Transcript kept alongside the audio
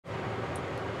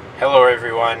Hello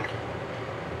everyone,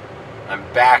 I'm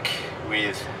back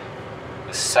with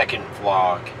the second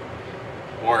vlog,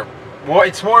 or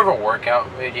it's more of a workout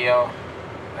video,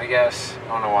 I guess. I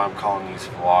don't know why I'm calling these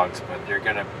vlogs, but they're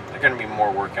gonna be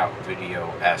more workout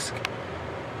video-esque.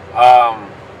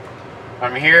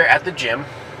 I'm here at the gym,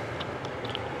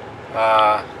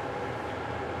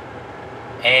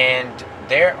 and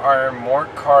there are more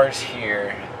cars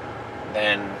here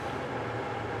than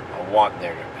I want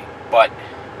there to be, but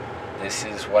this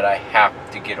is what I have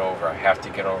to get over. I have to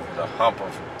get over the hump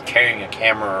of carrying a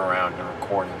camera around and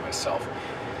recording myself.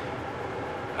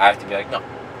 I have to be like, no,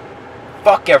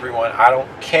 fuck everyone, I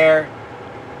don't care.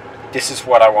 This is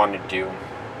what I want to do,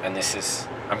 and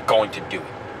I'm going to do it.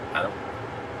 I don't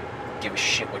give a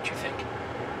shit what you think.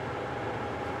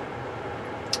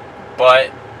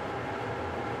 But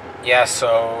yeah,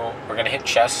 so we're gonna hit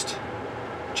chest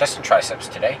and triceps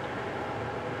today,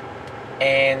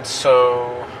 and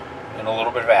a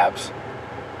little bit of abs.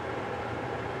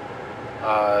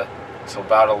 So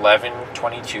about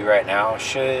 11:22 right now.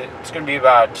 It's gonna be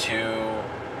about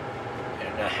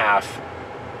 2.5,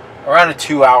 around a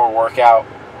 2-hour workout,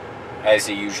 as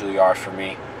they usually are for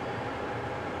me.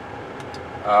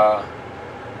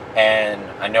 And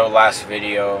I know last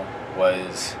video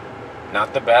was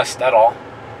not the best at all,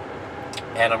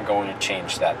 and I'm going to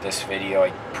change that. This video, I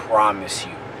promise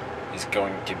you, is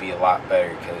going to be a lot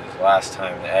better, because last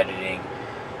time the editing,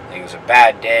 it was a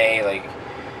bad day. Like,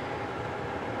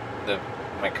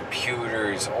 my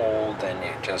computer is old, and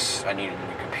I needed a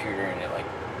new computer, and it like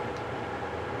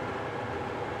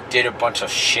did a bunch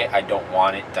of shit I didn't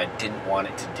want it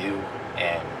to do,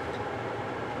 and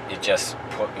it just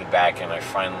put me back, and I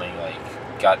finally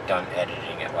got done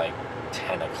editing at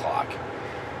 10 o'clock,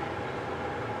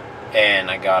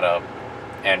 and I got up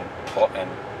and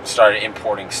started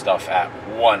importing stuff at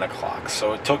 1 o'clock.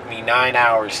 So it took me 9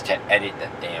 hours to edit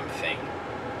that damn thing.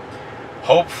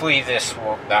 Hopefully that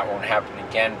won't happen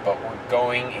again, but we're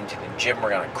going into the gym.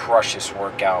 We're going to crush this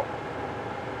workout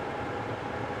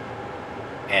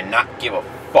and not give a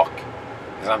fuck,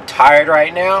 because I'm tired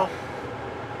right now,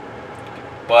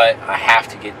 but I have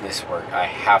to get this work. I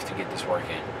have to get this work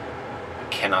in. I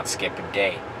cannot skip a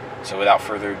day. So without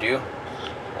further ado,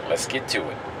 let's get to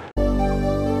it.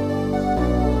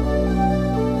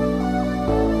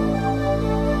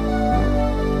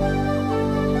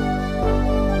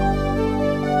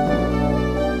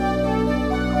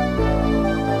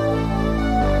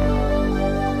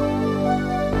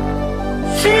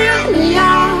 Fill me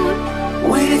out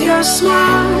with your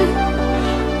smile,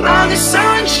 now the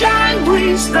sunshine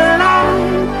brings the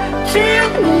light. Fill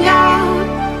me out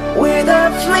with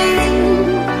a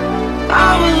flame,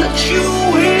 I will let you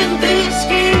in this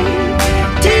game.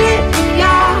 Take me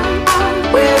out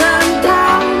when I'm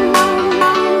down,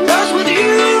 'cause with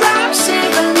you I'm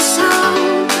safe and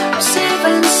sound. I'm safe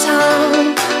and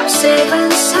sound. I'm safe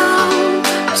and sound.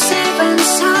 I'm safe and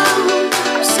sound.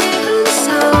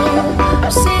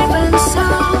 I'm safe and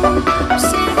sound. I'm safe and sound. I'm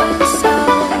safe and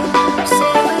sound. I'm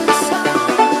safe and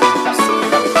sound. I'm safe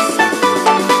and sound.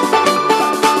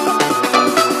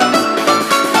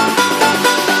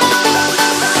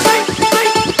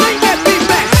 Bring that beat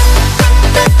back.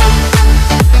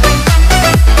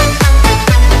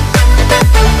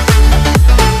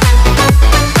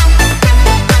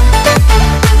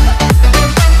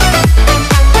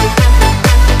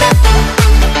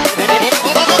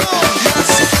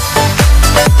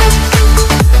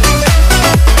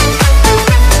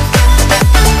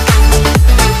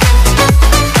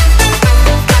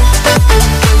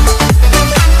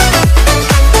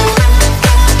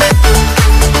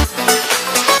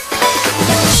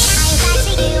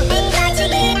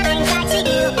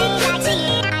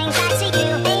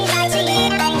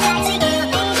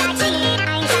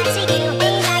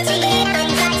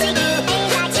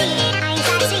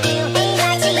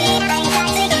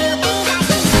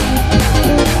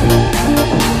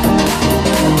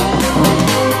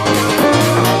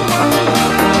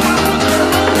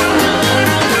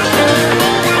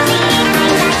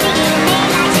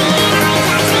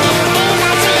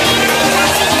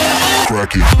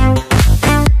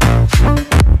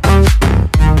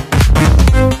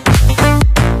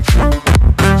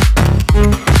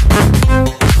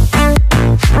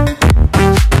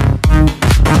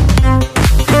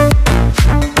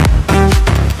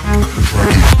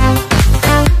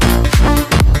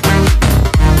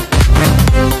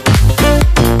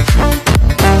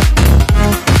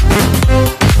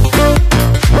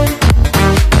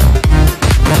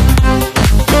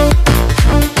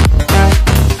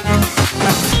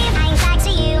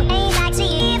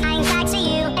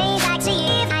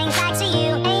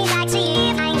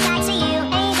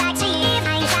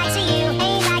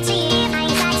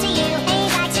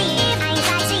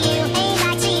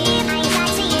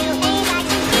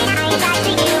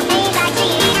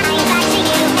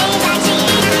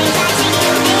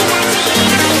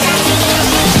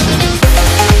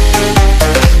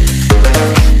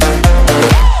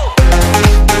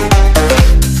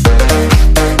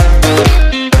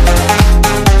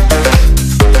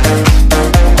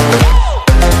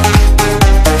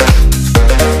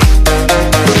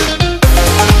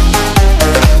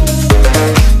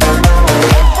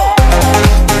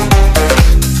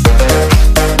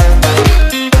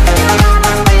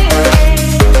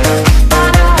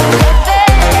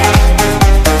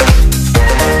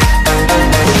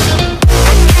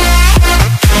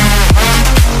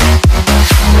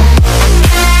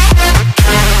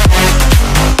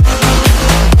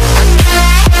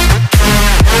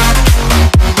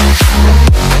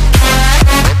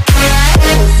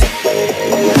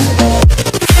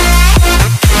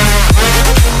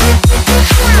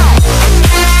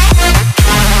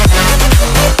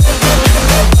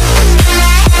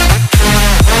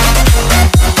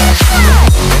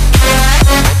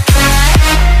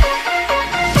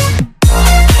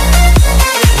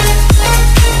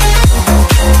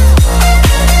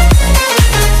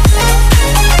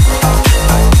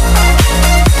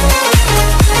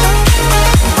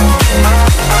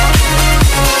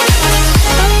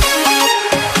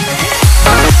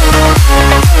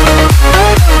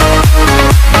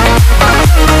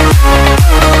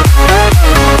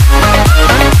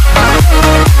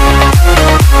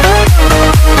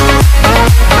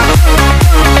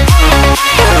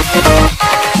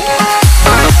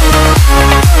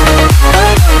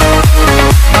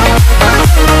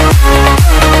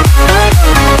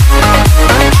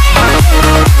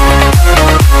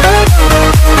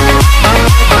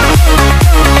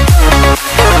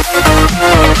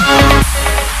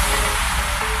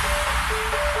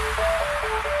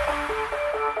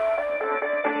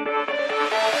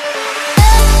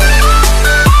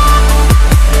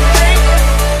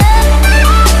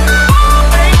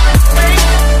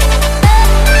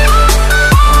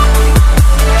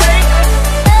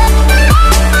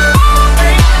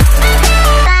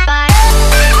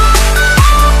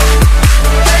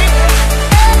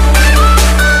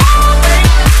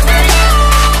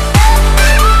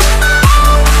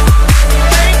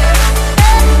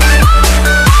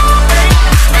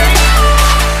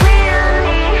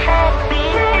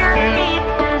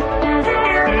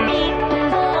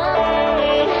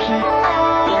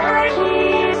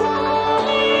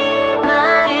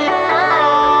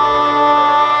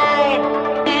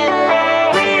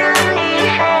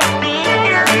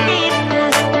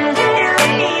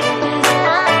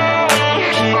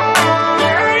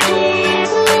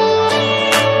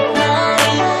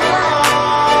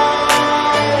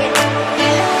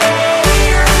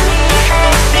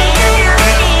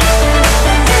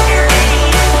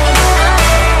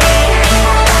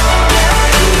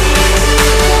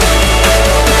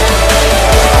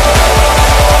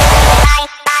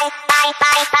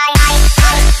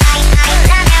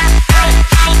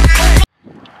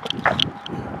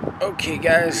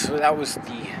 guys, so that was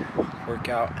the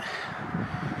workout. It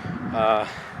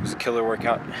was a killer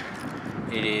workout.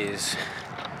 It is,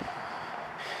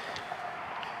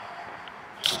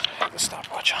 I have the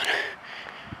stopwatch on.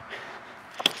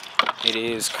 It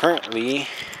is currently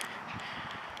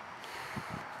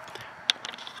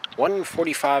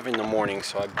 1:45 in the morning,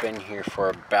 so I've been here for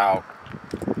about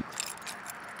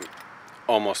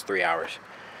almost 3 hours.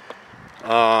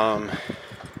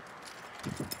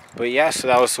 But yeah, so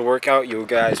that was the workout. You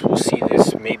guys will see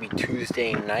this maybe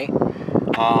Tuesday night.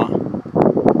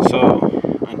 So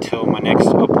until my next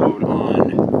upload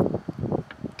on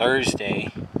Thursday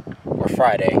or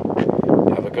Friday,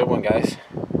 have a good one, guys.